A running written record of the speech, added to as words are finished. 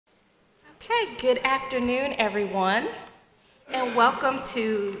Okay, good afternoon, everyone, and welcome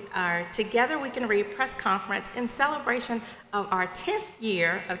to our Together We Can Read press conference in celebration of our 10th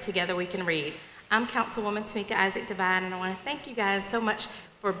year of Together We Can Read. I'm Councilwoman Tamika Isaac Devine, and I want to thank you guys so much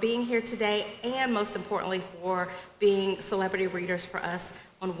for being here today, and most importantly, for being celebrity readers for us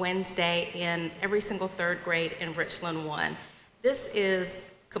on Wednesday in every single third grade in Richland One. This is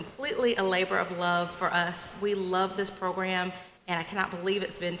completely a labor of love for us. We love this program, and I cannot believe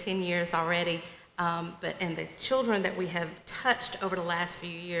it's been 10 years already. And the children that we have touched over the last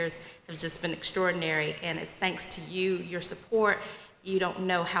few years have just been extraordinary, and it's thanks to you, your support. You don't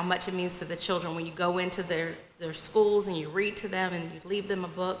know how much it means to the children when you go into their schools and you read to them and you leave them a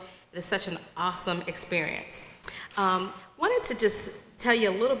book. It is such an awesome experience. Wanted to just tell you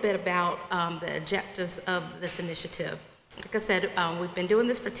a little bit about the objectives of this initiative. Like I said, we've been doing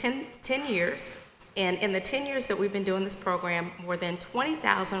this for 10 years. And in the 10 years that we've been doing this program, more than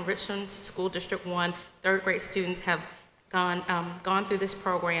 20,000 Richland School District 1 third grade students have gone through this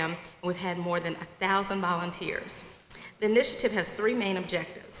program, and we've had more than 1,000 volunteers. The initiative has three main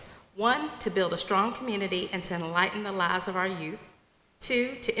objectives. One, to build a strong community and to enlighten the lives of our youth.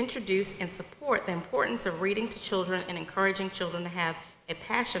 Two, to introduce and support the importance of reading to children and encouraging children to have a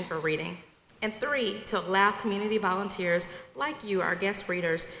passion for reading. And three, to allow community volunteers like you, our guest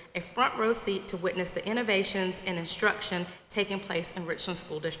readers, a front row seat to witness the innovations and instruction taking place in Richland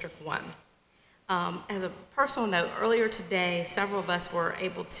School District 1. As a personal note, earlier today, several of us were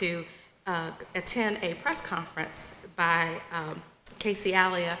able to attend a press conference by Casey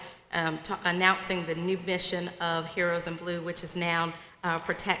Alia announcing the new mission of Heroes in Blue, which is now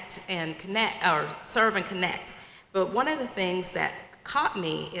Protect and Connect, or Serve and Connect. But one of the things that caught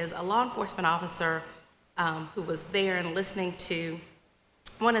me is a law enforcement officer who was there and listening to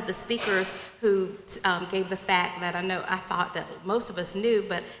one of the speakers who gave the fact that I thought that most of us knew,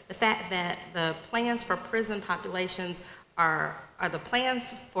 but the fact that the plans for prison populations are the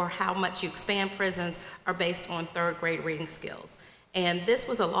plans for how much you expand prisons are based on third grade reading skills. And this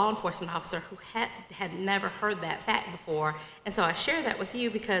was a law enforcement officer who had never heard that fact before. And so I share that with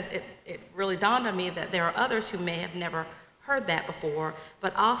you because it really dawned on me that there are others who may have never heard that before,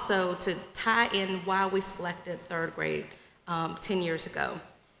 but also to tie in why we selected third grade 10 years ago.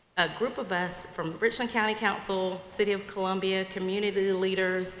 A group of us from Richland County Council, City of Columbia, community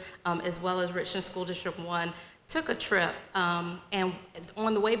leaders, as well as Richland School District 1, took a trip, and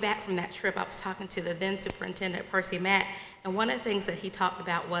on the way back from that trip, I was talking to the then superintendent, Percy Mack, and one of the things that he talked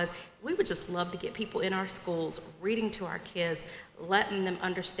about was we would just love to get people in our schools reading to our kids, letting them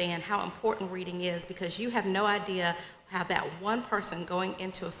understand how important reading is, because you have no idea how that one person going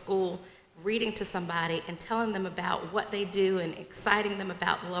into a school, reading to somebody and telling them about what they do and exciting them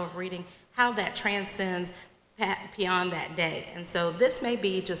about the love of reading, how that transcends beyond that day. And so this may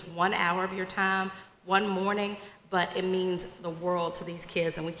be just 1 hour of your time, one morning, but it means the world to these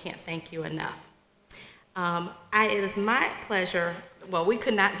kids, and we can't thank you enough. It is my pleasure, well, we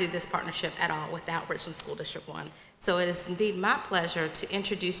could not do this partnership at all without Richland School District 1. So it is indeed my pleasure to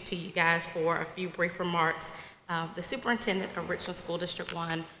introduce to you guys for a few brief remarks the Superintendent of Richland School District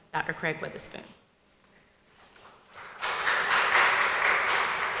 1, Dr. Craig Witherspoon.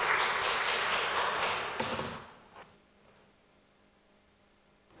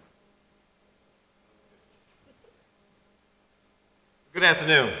 Good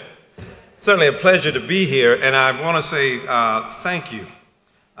afternoon. Certainly a pleasure to be here, and I want to say thank you,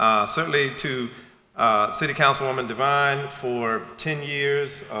 certainly to City Councilwoman Devine for 10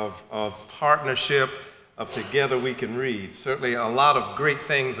 years of partnership, of Together We Can Read. Certainly a lot of great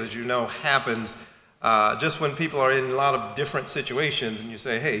things, as you know, happens just when people are in a lot of different situations and you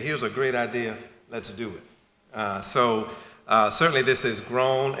say, hey, here's a great idea, let's do it. Certainly this has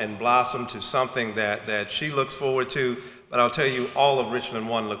grown and blossomed to something that she looks forward to, but I'll tell you, all of Richland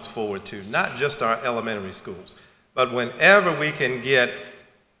One looks forward to, not just our elementary schools, but whenever we can get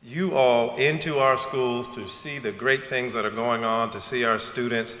you all into our schools to see the great things that are going on, to see our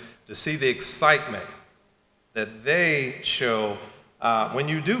students, to see the excitement that they show when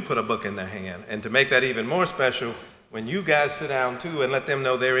you do put a book in their hand, and to make that even more special, when you guys sit down too and let them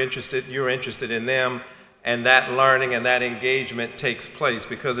know they're interested, you're interested in them, and that learning and that engagement takes place,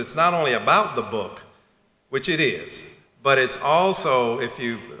 because it's not only about the book, which it is, but it's also, if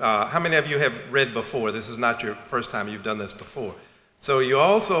you, how many of you have read before? This is not your first time you've done this before. So you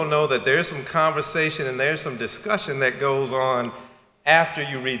also know that there's some conversation and there's some discussion that goes on after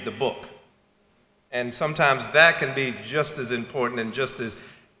you read the book. And sometimes that can be just as important and just as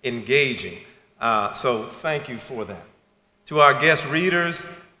engaging. So thank you for that. To our guest readers,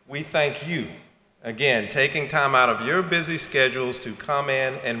 we thank you, again, taking time out of your busy schedules to come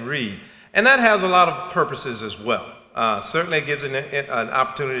in and read. And that has a lot of purposes as well. Certainly it gives an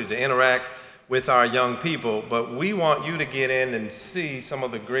opportunity to interact with our young people, but we want you to get in and see some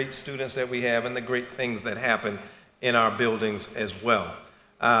of the great students that we have and the great things that happen in our buildings as well.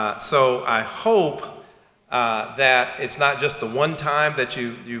 So I hope that it's not just the one time that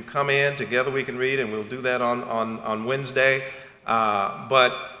you come in, Together We Can Read, and we'll do that on Wednesday,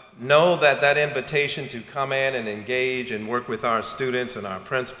 but know that that invitation to come in and engage and work with our students and our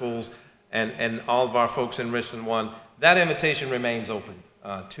principals and all of our folks in Richland One, that invitation remains open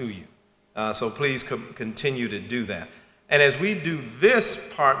to you. So please continue to do that. And as we do this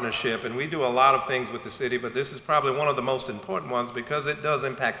partnership, and we do a lot of things with the city, but this is probably one of the most important ones because it does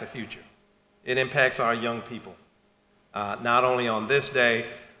impact the future. It impacts our young people, not only on this day,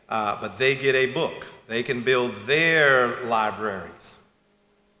 but they get a book. They can build their libraries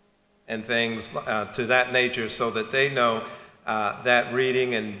and things to that nature so that they know that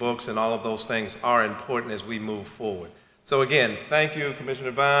reading and books and all of those things are important as we move forward. So again, thank you,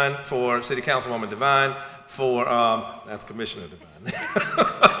 Commissioner Devine, for City Councilwoman Devine, for, that's Commissioner Devine,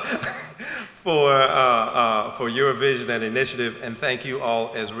 for your vision and initiative, and thank you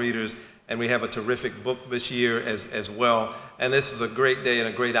all as readers. And we have a terrific book this year as well. And this is a great day and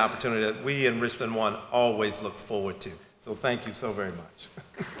a great opportunity that we in Richland One always look forward to. So thank you so very much.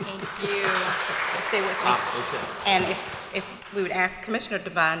 Thank you. Stay with me. Okay. And if we would ask Commissioner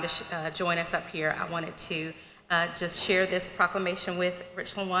Devine to join us up here, I wanted to just share this proclamation with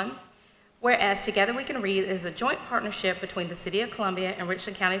Richland One. Whereas Together We Can Read is a joint partnership between the City of Columbia and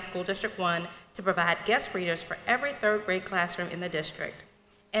Richland County School District 1 to provide guest readers for every third grade classroom in the district.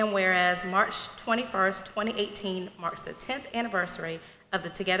 And whereas March 21st, 2018 marks the 10th anniversary of the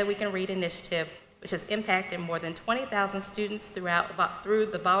Together We Can Read initiative, which has impacted more than 20,000 students through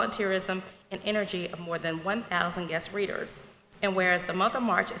the volunteerism and energy of more than 1,000 guest readers. And whereas the month of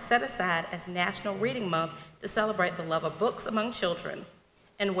March is set aside as National Reading Month to celebrate the love of books among children.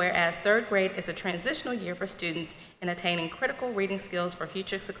 And whereas third grade is a transitional year for students in attaining critical reading skills for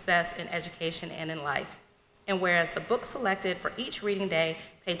future success in education and in life. And whereas the books selected for each reading day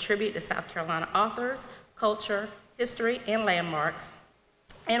pay tribute to South Carolina authors, culture, history, and landmarks.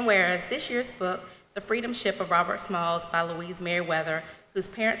 And whereas this year's book, The Freedom Ship of Robert Smalls by Louise Merriweather, whose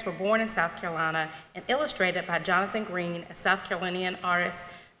parents were born in South Carolina, and illustrated by Jonathan Green, a South Carolinian artist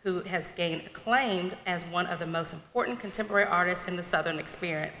who has gained acclaim as one of the most important contemporary artists in the Southern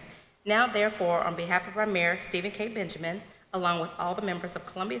experience. Now, therefore, on behalf of our Mayor, Stephen K. Benjamin, along with all the members of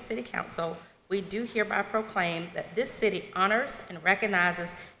Columbia City Council, we do hereby proclaim that this city honors and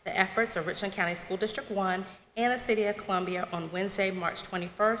recognizes the efforts of Richland County School District 1 and the City of Columbia on Wednesday, March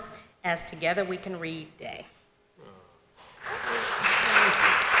 21st, as Together We Can Read Day.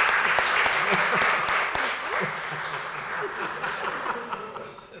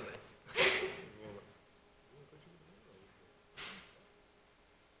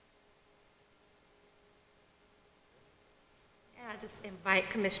 I just invite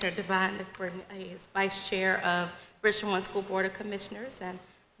Commissioner Devine to bring as Vice Chair of Richland One School Board of Commissioners and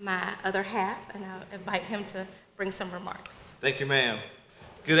my other half, and I'll invite him to bring some remarks. Thank you, ma'am.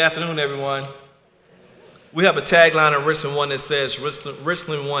 Good afternoon, everyone. We have a tagline in Richland One that says,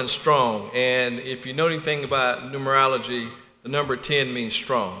 Richland One strong, and if you know anything about numerology, the number 10 means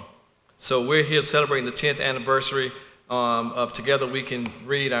strong. So we're here celebrating the 10th anniversary of Together We Can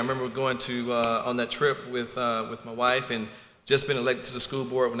Read. I remember going to on that trip with my wife and just been elected to the school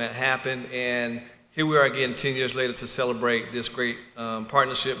board when that happened, and here we are again 10 years later to celebrate this great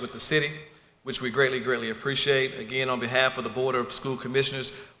partnership with the city, which we greatly appreciate. Again, on behalf of the Board of School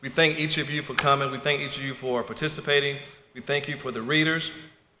Commissioners, we thank each of you for coming. We thank each of you for participating. We thank you for the readers.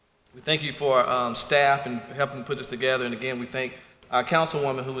 We thank you for staff and helping put this together. And again, we thank our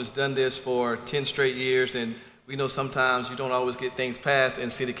councilwoman who has done this for 10 straight years. And we know sometimes you don't always get things passed in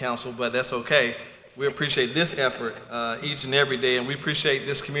city council, but that's okay. We appreciate this effort each and every day, and we appreciate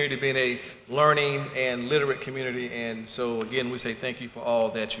this community being a learning and literate community. And so again, we say thank you for all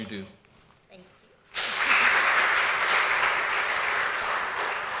that you do. Thank you.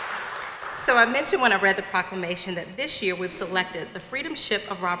 So I mentioned when I read the proclamation that this year we've selected The Freedom Ship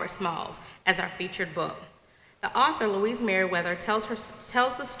of Robert Smalls as our featured book. The author, Louise Merriweather, tells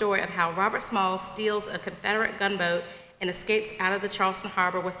the story of how Robert Smalls steals a Confederate gunboat and escapes out of the Charleston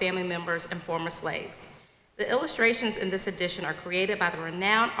Harbor with family members and former slaves. The illustrations in this edition are created by the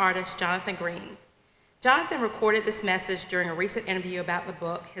renowned artist Jonathan Green. Jonathan recorded this message during a recent interview about the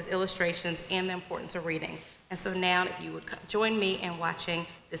book, his illustrations, and the importance of reading. And so now, if you would join me in watching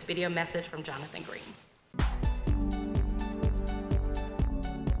this video message from Jonathan Green.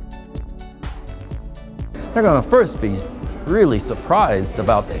 They're going to first be really surprised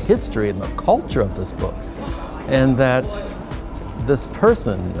about the history and the culture of this book, and that this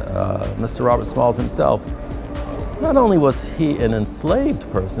person, Mr. Robert Smalls himself, not only was he an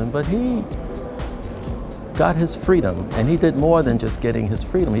enslaved person, but he got his freedom, and he did more than just getting his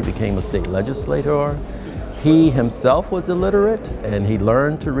freedom. He became a state legislator. He himself was illiterate, and he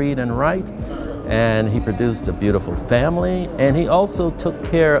learned to read and write, and he produced a beautiful family, and he also took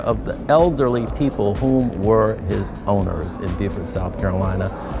care of the elderly people whom were his owners in Beaufort, South Carolina.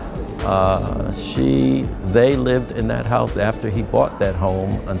 They lived in that house after he bought that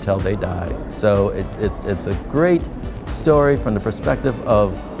home until they died. So it's a great story from the perspective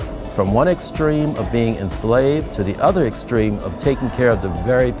of, from one extreme of being enslaved to the other extreme of taking care of the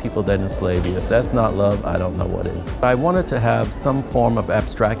very people that enslaved you. If that's not love, I don't know what is. I wanted to have some form of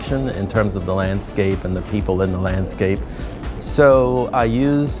abstraction in terms of the landscape and the people in the landscape. So I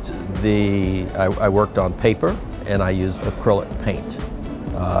used I worked on paper, and I used acrylic paint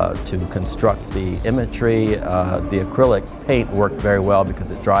to construct the imagery. The acrylic paint worked very well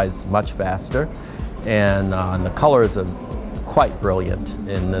because it dries much faster, and the colors are quite brilliant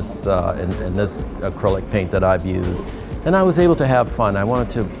in this acrylic paint that I've used. And I was able to have fun. I wanted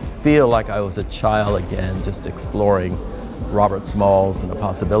to feel like I was a child again, just exploring Robert Smalls and the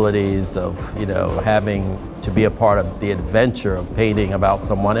possibilities of, having to be a part of the adventure of painting about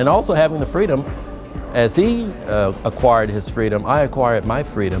someone, and also having the freedom. As he acquired his freedom, I acquired my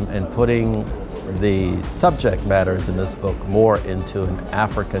freedom, and putting the subject matters in this book more into an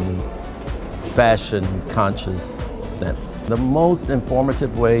African fashion-conscious sense. The most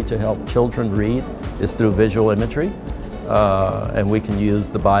informative way to help children read is through visual imagery, and we can use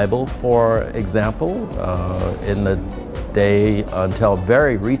the Bible, for example. In the day until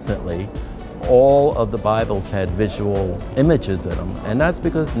very recently, all of the Bibles had visual images in them, and that's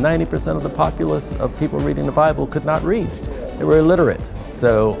because 90% of the populace of people reading the Bible could not read. They were illiterate.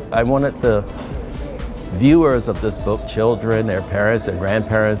 So I wanted the viewers of this book, children, their parents, their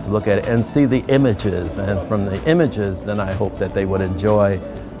grandparents, look at it and see the images, and from the images, then I hope that they would enjoy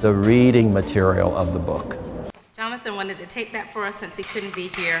the reading material of the book. Jonathan wanted to take that for us since he couldn't be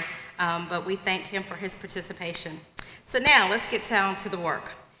here, but we thank him for his participation. So now let's get down to the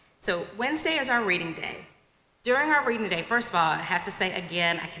work. So Wednesday is our reading day. During our reading day, first of all, I have to say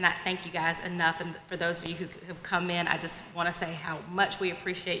again, I cannot thank you guys enough, and for those of you who have come in, I just want to say how much we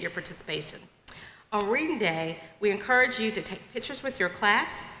appreciate your participation. On reading day, we encourage you to take pictures with your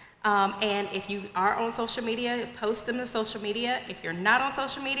class, and if you are on social media, post them to social media. If you're not on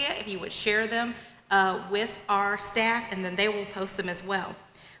social media, if you would share them with our staff, and then they will post them as well.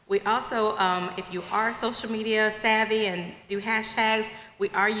 We also, if you are social media savvy and do hashtags, we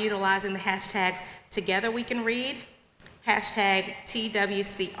are utilizing the hashtags Together We Can Read, hashtag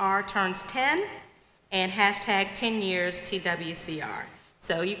TWCR turns 10, and hashtag 10 years TWCR.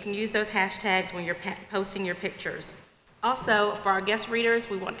 So you can use those hashtags when you're posting your pictures. Also, for our guest readers,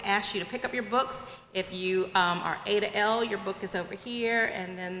 we want to ask you to pick up your books. If you are A to L, your book is over here,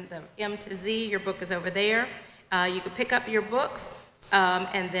 and then the M to Z, your book is over there. You can pick up your books,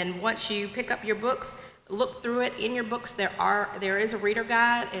 and then once you pick up your books, look through it. In your books, there is a reader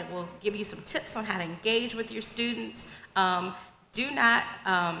guide. It will give you some tips on how to engage with your students. Do not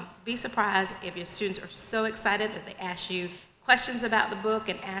be surprised if your students are so excited that they ask you questions about the book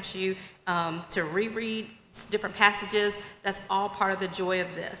and ask you to reread different passages. That's all part of the joy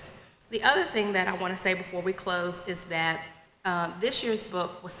of this. The other thing that I want to say before we close is that this year's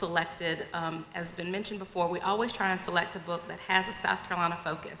book was selected, as has been mentioned before, we always try and select a book that has a South Carolina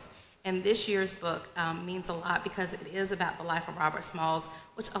focus. And this year's book means a lot because it is about the life of Robert Smalls,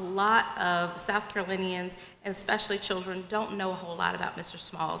 which a lot of South Carolinians, and especially children, don't know a whole lot about Mr.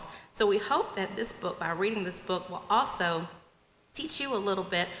 Smalls. So we hope that this book, by reading this book, will also teach you a little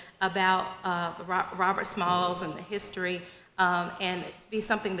bit about Robert Smalls and the history, and be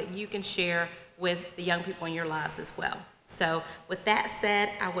something that you can share with the young people in your lives as well. So with that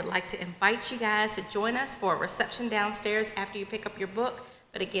said, I would like to invite you guys to join us for a reception downstairs after you pick up your book.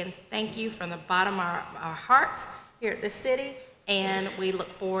 But again, thank you from the bottom of our hearts here at the city, and we look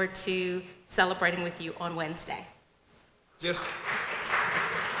forward to celebrating with you on Wednesday. Just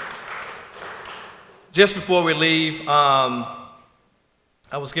before we leave,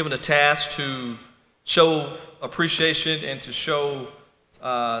 I was given a task to show appreciation and to show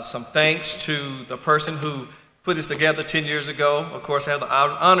some thanks to the person who put this together 10 years ago. Of course, I have the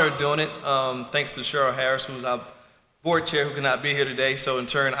honor of doing it, thanks to Cheryl Harris, who's our board chair, who cannot be here today. So in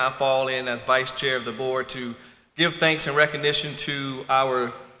turn, I fall in as vice chair of the board to give thanks and recognition to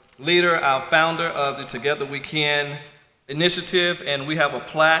our leader, our founder of the Together We Can initiative, and we have a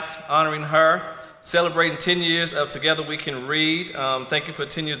plaque honoring her. celebrating 10 years of Together We Can Read. Thank you for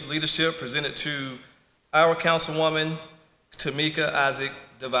 10 years of leadership presented to our Councilwoman, Tamika Isaac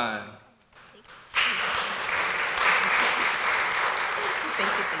Devine.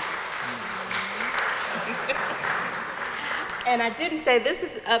 And I didn't say, this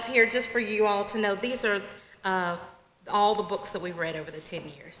is up here just for you all to know, these are all the books that we've read over the 10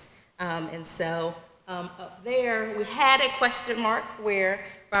 years. And so up there, we had a question mark where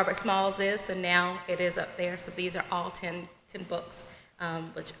Robert Smalls is, and now it is up there. So these are all 10 books,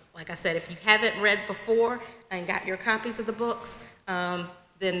 which, like I said, if you haven't read before and got your copies of the books,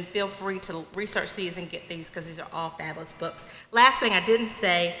 then feel free to research these and get these, because these are all fabulous books. Last thing I didn't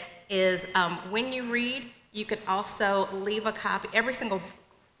say is when you read, you could also leave a copy. Every single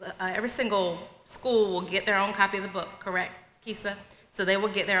school will get their own copy of the book, correct, Kisa? So they will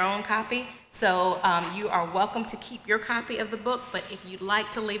get their own copy. So you are welcome to keep your copy of the book, but if you'd like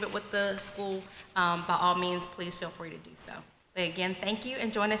to leave it with the school, by all means, please feel free to do so. But again, thank you,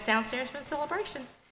 and join us downstairs for the celebration.